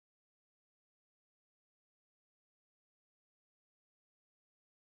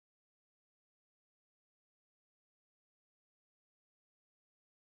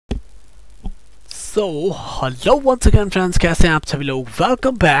So, hello once again friends, कैसे हैं आप सभी लोग?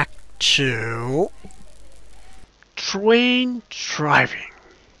 Welcome back to train driving.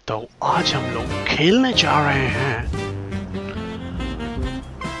 तो आज हम लोग खेलने जा रहे हैं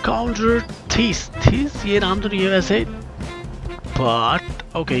काउंटर थीस। ये नाम तो नहीं है वैसे,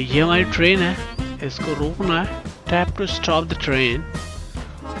 बट ओके, ये हमारी ट्रेन है, इसको रोकना है। Tap to stop the train.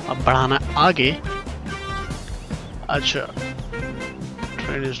 अब बढ़ाना आगे। अच्छा,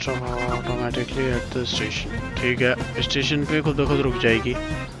 train stop automatically at the station. ठीक है, स्टेशन पे खुद ब खुद रुक जाएगी।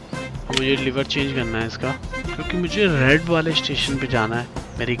 मुझे लिवर चेंज करना है इसका, क्योंकि मुझे रेड वाले स्टेशन पे जाना है।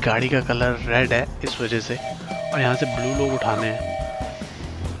 मेरी गाड़ी का कलर रेड है इस वजह से, और यहाँ से ब्लू लोग उठाने हैं।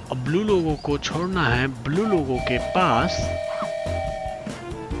 अब ब्लू लोगों को छोड़ना है ब्लू लोगों के पास।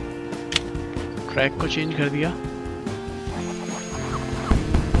 ट्रैक को चेंज कर दिया।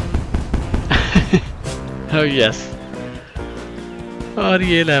 oh, yes. और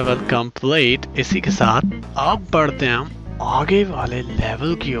ये लेवल कंप्लीट। इसी के साथ अब बढ़ते हैं हम आगे वाले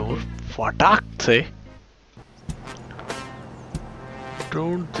लेवल की ओर फटाक से।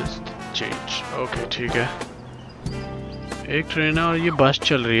 Don't change. ओके, ठीक है। एक ट्रेन है और ये बस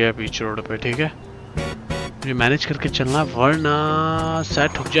चल रही है बीच रोड पे। ठीक है, मुझे मैनेज करके चलना, वरना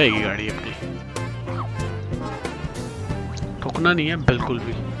शायद ठुक जाएगी गाड़ी अपनी। ठुकना नहीं है बिल्कुल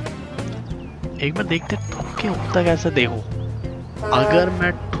भी। एक बार देखते ठुक के होता कैसा। देखो, अगर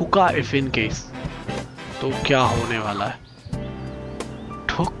मैं ठुका इफ इन केस, तो क्या होने वाला है।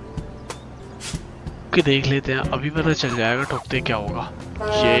 ठुक के देख लेते हैं, अभी पता चल जाएगा ठुकते क्या होगा।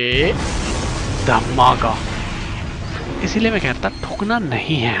 ये धमाका। इसीलिए मैं कहता ठुकना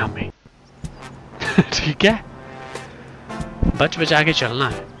नहीं है हमें। ठीक है, बच बचा के चलना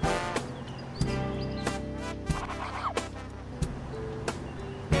है।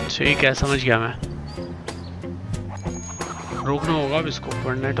 ठीक है, समझ गया मैं। रोकना होगा अब इसको,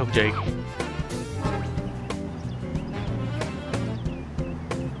 वरना ठुक जाएगी।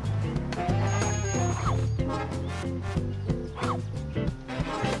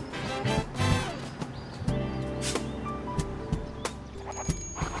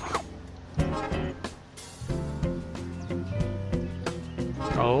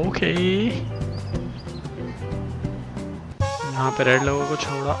 ओके, यहाँ पे रेड लोगों को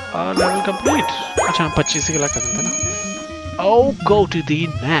छोड़ा। Level complete. अच्छा, 25 के लाख करते थे ना। Oh, go to the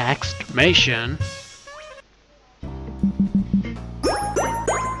next mission.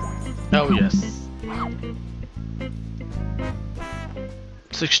 Oh yes.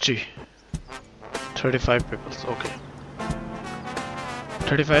 60. 35 peoples. Okay.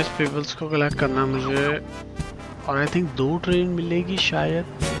 35 peoples को कलेक्ट करना मुझे, और आई थिंक 2 ट्रेन मिलेगी शायद।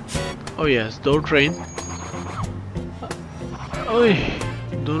 Oh yes, 2 train. ओए,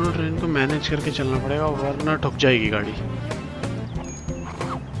 दोनों ट्रेन को मैनेज करके चलना पड़ेगा, वरना ठुक जाएगी गाड़ी।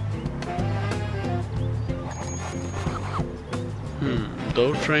 दो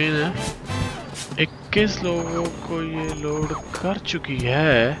ट्रेन है, 21 लोगों को ये लोड कर चुकी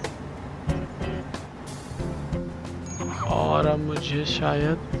है, और अब मुझे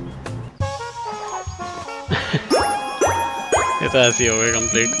शायद ये तो ऐसे ही हो गया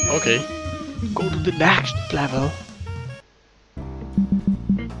complete. Okay, go to the next level.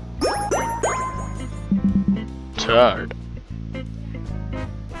 Third,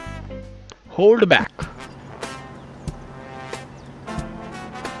 hold back.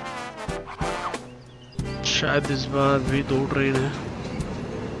 शायद इस बार भी 2 ट्रेन है।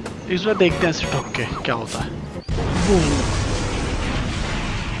 इस बार देखते हैं ऐसे ठोक के क्या होता है।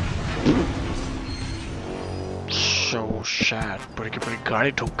 So sad, पूरी की पूरी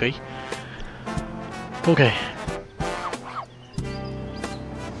गाड़ी ठुक गई। ओके,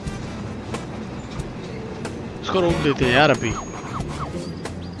 इसको रोक देते हैं यार अभी।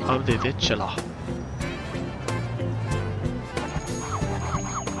 अब देते चला।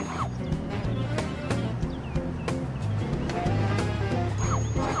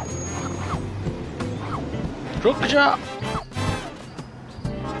 रुक जा।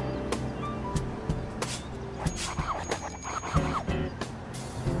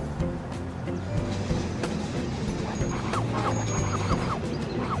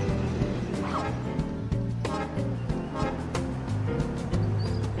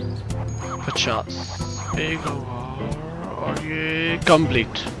 एक और ये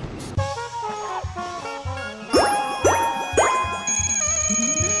complete.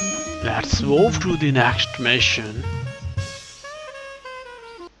 Let's move to the next mission.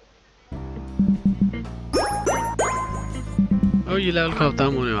 और ये लेवल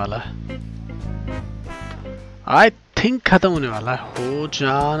खत्म होने वाला है। आई थिंक खत्म होने वाला है। हो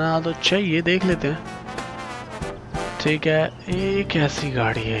जाना तो चाहिए, देख लेते हैं। ठीक है, एक ऐसी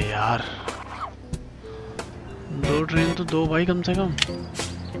गाड़ी है यार, दो ट्रेन तो दो भाई कम से कम।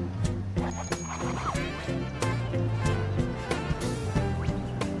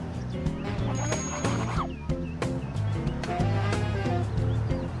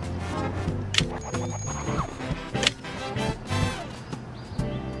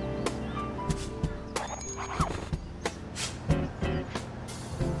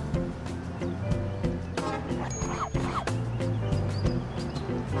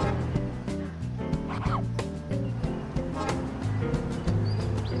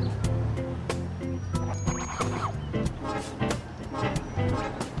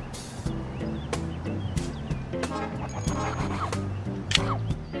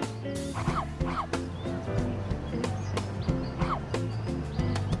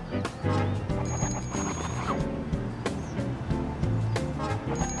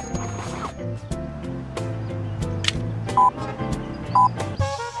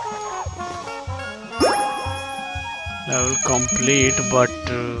 लेवल कंप्लीट बट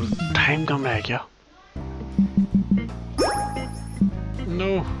टाइम कम रह गया।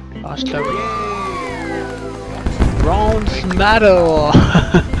 No last level bronze medal.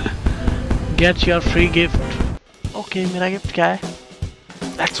 Get your free gift. Okay मेरा गिफ्ट क्या है?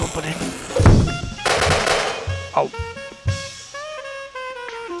 Let's open it. आओ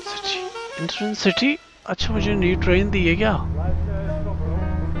इंट्रेंस सिटी। अच्छा मुझे नई ट्रेन दी है क्या?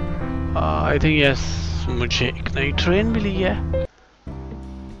 आई थिंक यस, मुझे एक नई ट्रेन मिली है।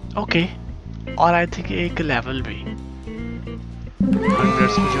 ओके और आई थिंक एक लेवल भी 100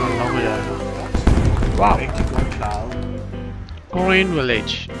 से मुझे अनलॉक हो जाएगा। वाह ग्रीन विलेज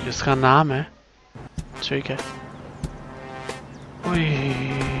जिसका नाम है, ठीक है।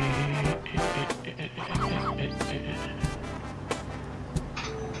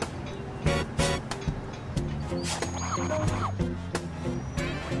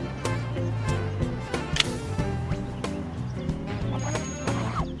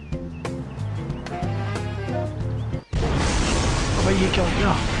 ये क्या हो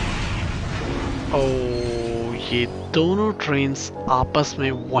गया? ओ ये दोनों ट्रेन्स आपस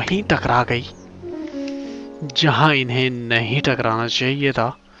में वहीं टकरा गई जहां इन्हें नहीं टकराना चाहिए था।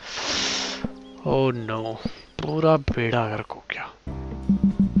 ओ नो पूरा बेड़ा गर्क हो गया।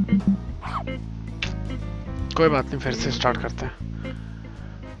 कोई बात नहीं, फिर से स्टार्ट करते हैं।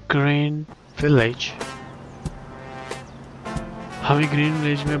 Green village. हमें ग्रीन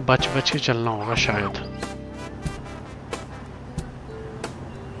विलेज में बच बच के चलना होगा शायद।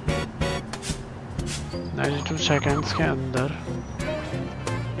 92 सेकेंड्स के अंदर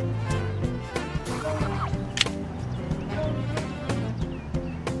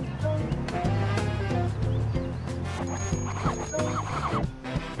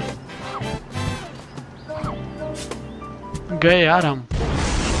गए यार हम।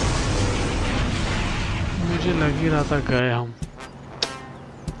 मुझे लग ही रहा था गए हम।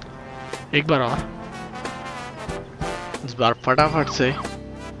 एक बार और, इस बार फटाफट से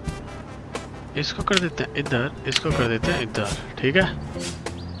इसको कर देते हैं इधर, इसको कर देते हैं इधर, ठीक है।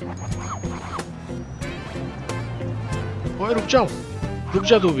 ओए रुक जाओ, रुक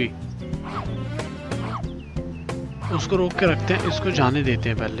जा तू भी। उसको रोक के रखते हैं, इसको जाने देते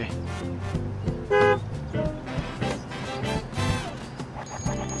हैं पहले।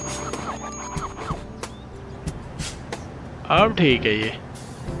 अब ठीक है ये।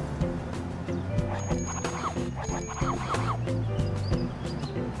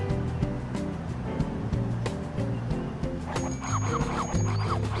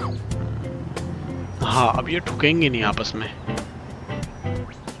 हाँ अब ये ठुकेंगे नहीं आपस में।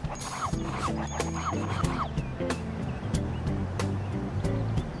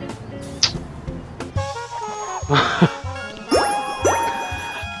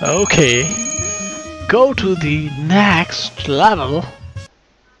 Okay, go to the next level.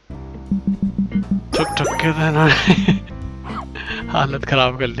 ठुक ठुक के देना। हालत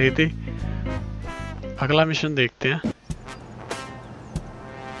खराब कर दी थी। अगला मिशन देखते हैं।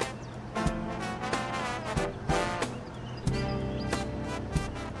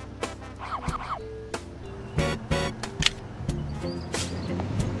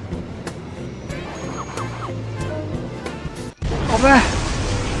 अबे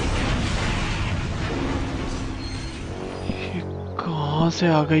ये कहां से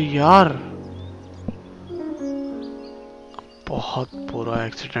आ गई यार? बहुत बुरा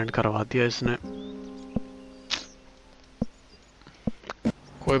एक्सीडेंट करवा दिया इसने।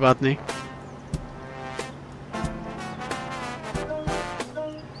 कोई बात नहीं।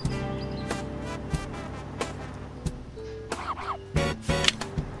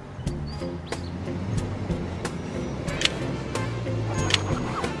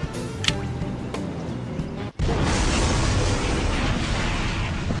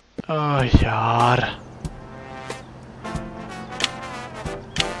 यार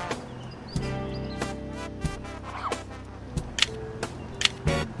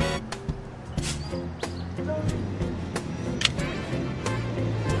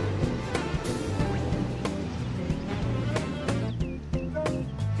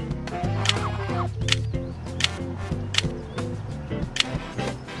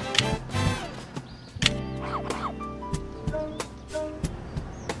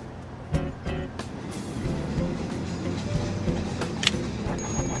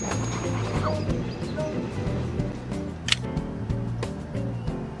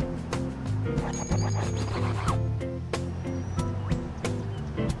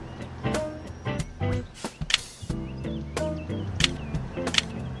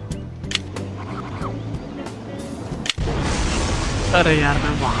अरे यार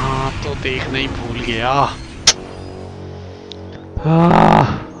मैं वहां तो देखना ही भूल गया।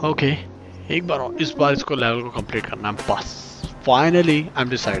 ओके एक बार और, इस बार इसको लेवल को कंप्लीट करना है बस। Finally I am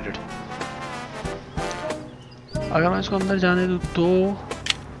decided. अगर मैं इसको अंदर जाने दूं तो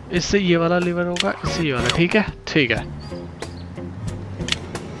इससे ये वाला लीवर होगा, इससे ये वाला। ठीक है ठीक है।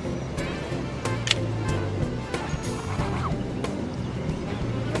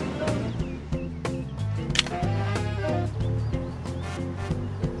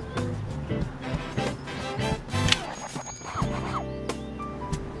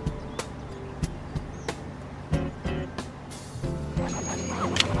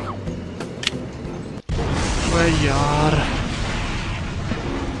 यार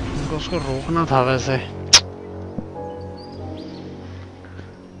उनको उसको रोकना था वैसे।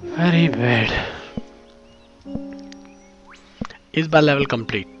 Very bad. इस बार level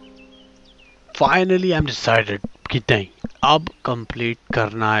complete. Finally I am decided कि नहीं अब कंप्लीट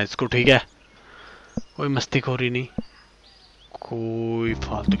करना है इसको। ठीक है कोई मस्तीखोरी नहीं, कोई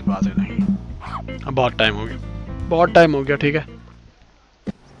फालतू की बातें नहीं। अब बहुत टाइम हो गया, बहुत टाइम हो गया। ठीक है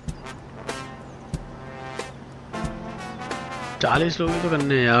 40 लोग ही तो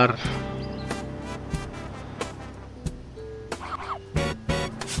करने हैं यार।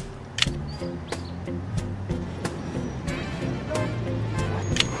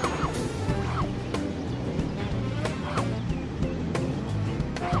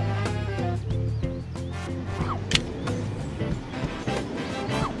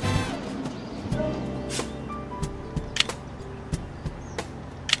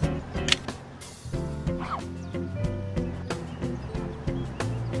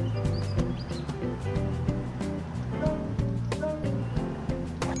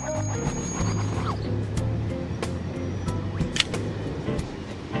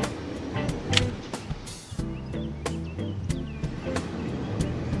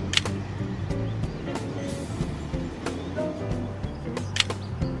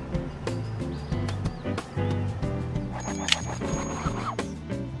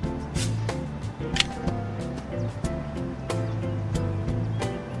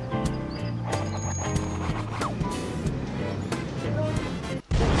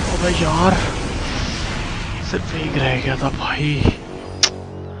 अबे यार सिर्फ एक रह गया था भाई।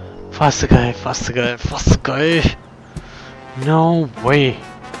 फंस गए फंस गए फंस गए। नो वे।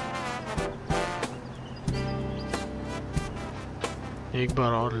 एक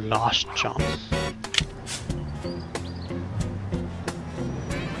बार और लास्ट चांस।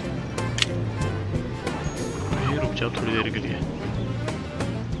 रुक जाओ थोड़ी देर के लिए।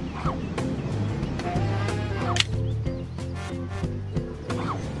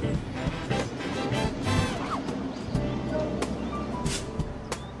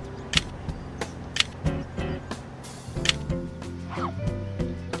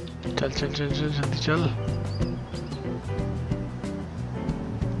 चल चल चल चल जल्दी चल।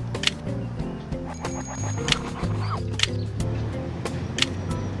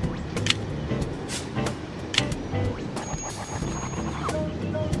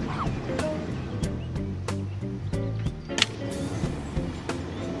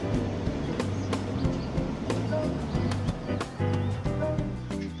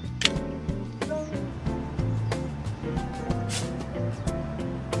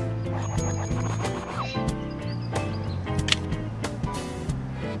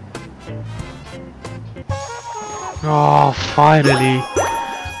 Oh, finally,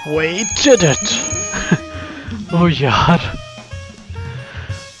 we did it! oh यार,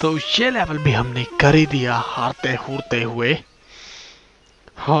 तो ये लेवल भी हमने कर ही दिया हारते हूरते हुए,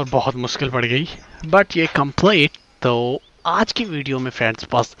 और बहुत मुश्किल पड़ गई, बट ये कंप्लीट। तो आज की वीडियो में फ्रेंड्स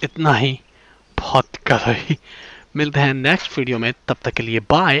बस इतना ही, बहुत कर रही। मिलते हैं नेक्स्ट वीडियो में, तब तक के लिए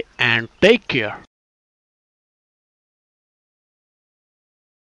बाय एंड टेक केयर।